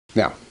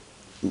Now,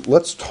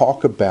 let's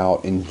talk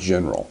about, in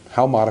general,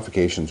 how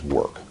modifications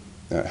work.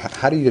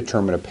 How do you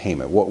determine a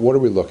payment? What are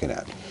we looking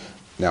at?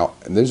 Now,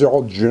 these are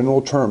all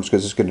general terms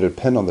because it's going to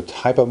depend on the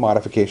type of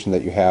modification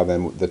that you have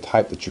and the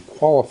type that you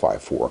qualify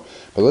for.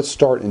 But let's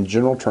start in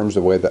general terms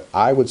the way that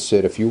I would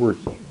sit if you were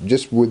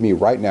just with me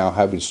right now.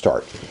 How would you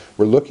start?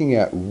 We're looking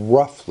at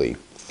roughly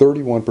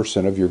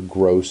 31% of your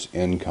gross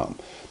income.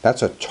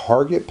 That's a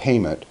target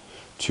payment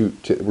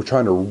we're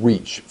trying to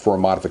reach for a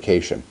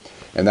modification.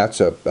 And that's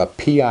a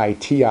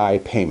PITI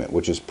payment,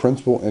 which is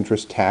principal,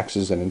 interest,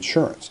 taxes, and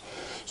insurance.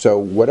 So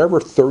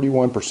whatever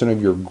 31%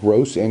 of your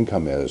gross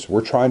income is,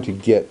 we're trying to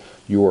get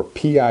your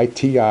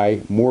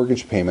PITI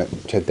mortgage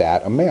payment to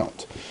that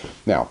amount.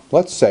 Now,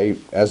 let's say,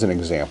 as an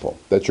example,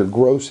 that your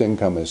gross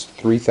income is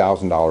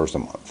 $3,000 a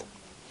month.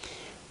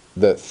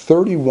 The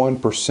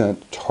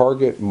 31%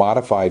 target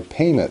modified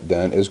payment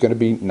then is going to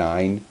be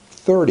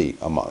 $930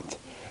 a month.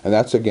 And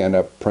that's, again,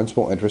 a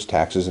principal, interest,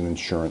 taxes, and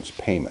insurance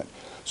payment.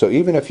 So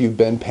even if you've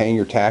been paying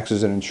your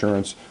taxes and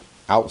insurance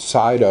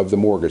outside of the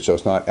mortgage, so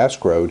it's not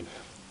escrowed,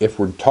 if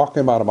we're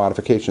talking about a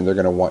modification, they're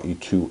going to want you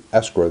to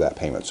escrow that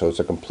payment. So it's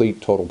a complete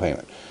total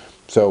payment.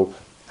 So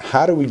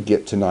how do we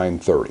get to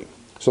 $930?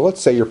 So let's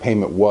say your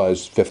payment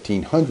was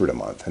 $1,500 a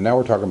month, and now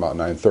we're talking about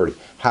 $930.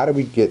 How do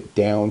we get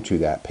down to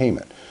that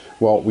payment?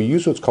 Well, we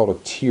use what's called a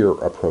tier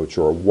approach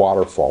or a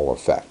waterfall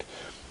effect.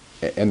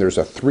 And there's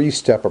a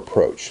three-step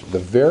approach. The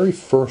very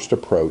first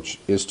approach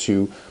is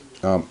to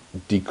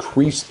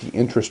decrease the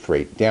interest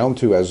rate down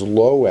to as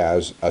low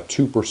as a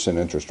 2%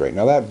 interest rate.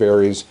 Now that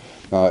varies,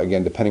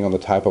 again, depending on the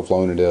type of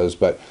loan it is,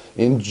 but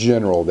in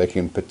general, they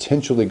can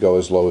potentially go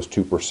as low as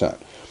 2%.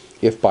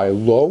 If by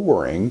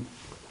lowering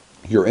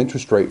your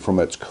interest rate from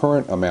its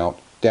current amount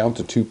down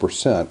to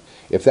 2%,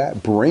 if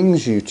that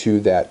brings you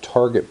to that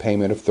target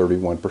payment of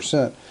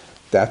 31%,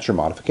 that's your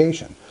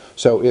modification.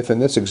 So if in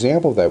this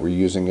example that we're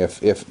using,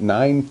 if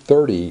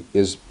 930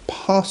 is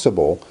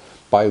possible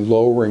by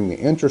lowering the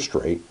interest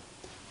rate,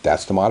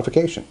 that's the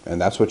modification.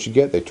 And that's what you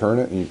get. They turn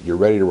it and you're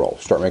ready to roll.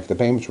 Start making the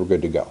payments, we're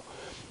good to go.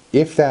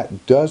 If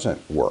that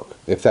doesn't work,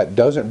 if that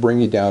doesn't bring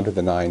you down to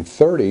the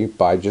 930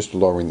 by just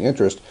lowering the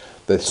interest,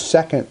 the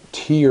second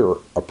tier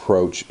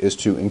approach is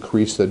to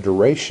increase the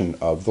duration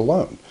of the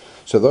loan.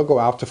 So they'll go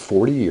out to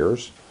 40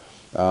 years.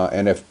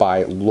 And if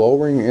by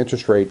lowering the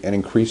interest rate and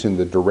increasing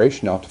the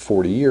duration out to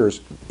 40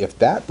 years, if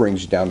that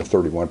brings you down to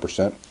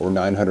 31% or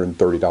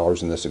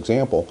 $930 in this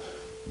example,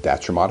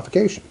 that's your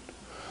modification.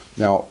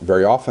 Now,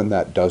 very often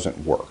that doesn't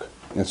work.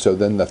 And so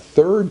then the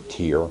third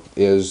tier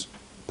is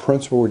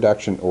principal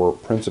reduction or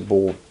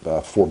principal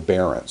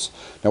forbearance.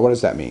 Now, what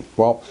does that mean?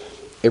 Well,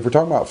 if we're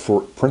talking about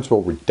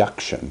principal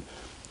reduction,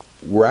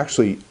 we're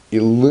actually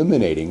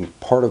eliminating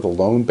part of the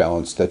loan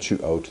balance that you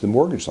owe to the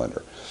mortgage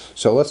lender.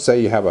 So let's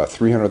say you have a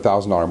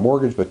 $300,000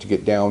 mortgage, but to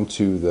get down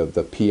to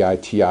the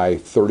PITI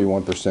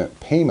 31%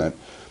 payment,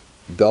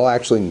 they'll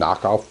actually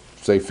knock off,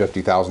 say,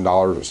 $50,000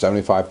 or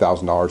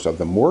 $75,000 of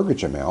the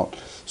mortgage amount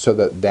so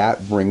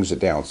that brings it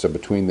down. So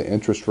between the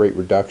interest rate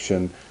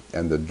reduction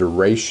and the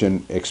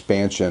duration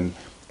expansion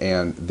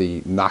and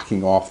the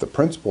knocking off the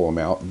principal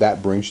amount,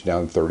 that brings you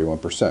down to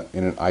 31%.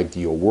 In an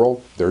ideal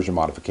world, there's your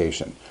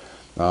modification.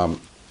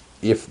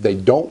 If they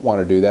don't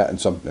want to do that,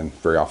 and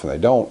very often they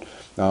don't,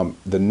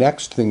 the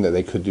next thing that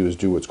they could do is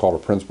do what's called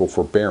a principal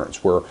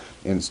forbearance, where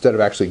instead of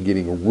actually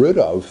getting rid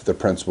of the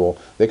principal,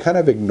 they kind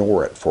of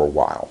ignore it for a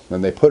while,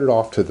 and they put it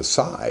off to the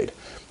side,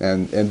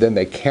 and then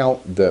they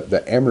count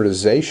the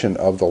amortization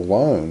of the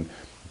loan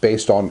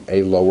based on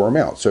a lower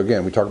amount. So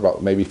again, we talk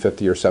about maybe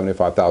 $50,000 or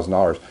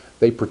 $75,000.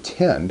 They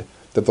pretend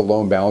that the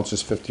loan balance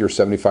is $50,000 or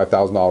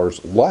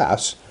 $75,000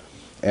 less,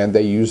 and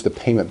they use the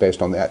payment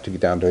based on that to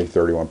get down to a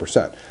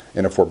 31%.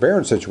 In a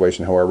forbearance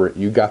situation, however,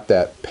 you got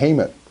that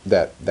payment,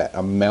 that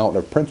amount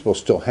of principal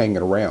still hanging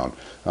around,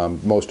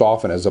 most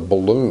often as a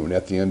balloon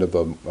at the end of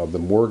the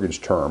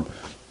mortgage term.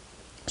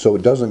 So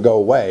it doesn't go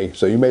away,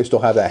 so you may still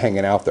have that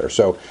hanging out there.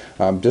 So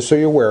just so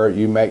you're aware,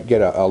 you might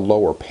get a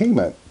lower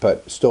payment,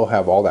 but still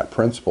have all that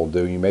principal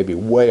due. You may be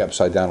way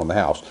upside down on the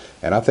house.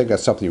 And I think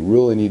that's something you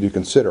really need to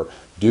consider.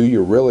 Do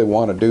you really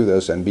want to do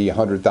this and be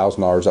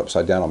 $100,000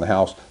 upside down on the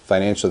house?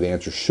 Financially, the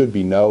answer should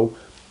be no,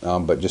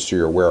 but just so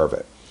you're aware of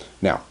it.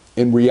 Now,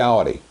 in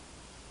reality,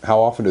 how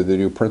often do they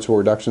do principal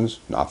reductions?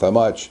 Not that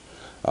much.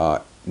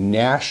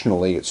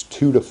 Nationally, it's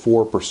 2 to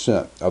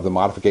 4% of the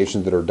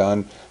modifications that are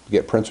done to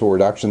get principal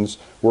reductions.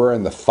 We're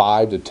in the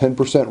 5 to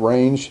 10%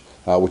 range,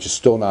 which is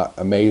still not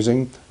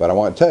amazing, but I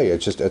want to tell you,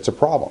 it's a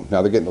problem.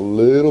 Now they're getting a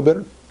little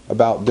bitter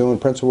about doing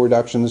principal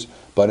reductions,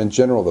 but in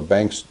general, the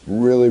banks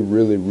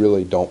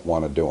really don't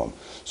want to do them.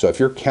 So if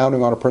you're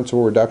counting on a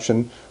principal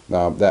reduction,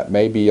 that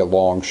may be a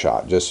long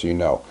shot, just so you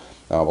know.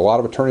 A lot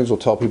of attorneys will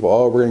tell people,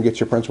 oh, we're going to get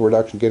your principal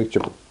reduction,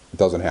 it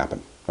doesn't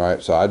happen. All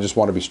right, so I just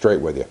want to be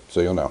straight with you, so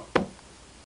you'll know.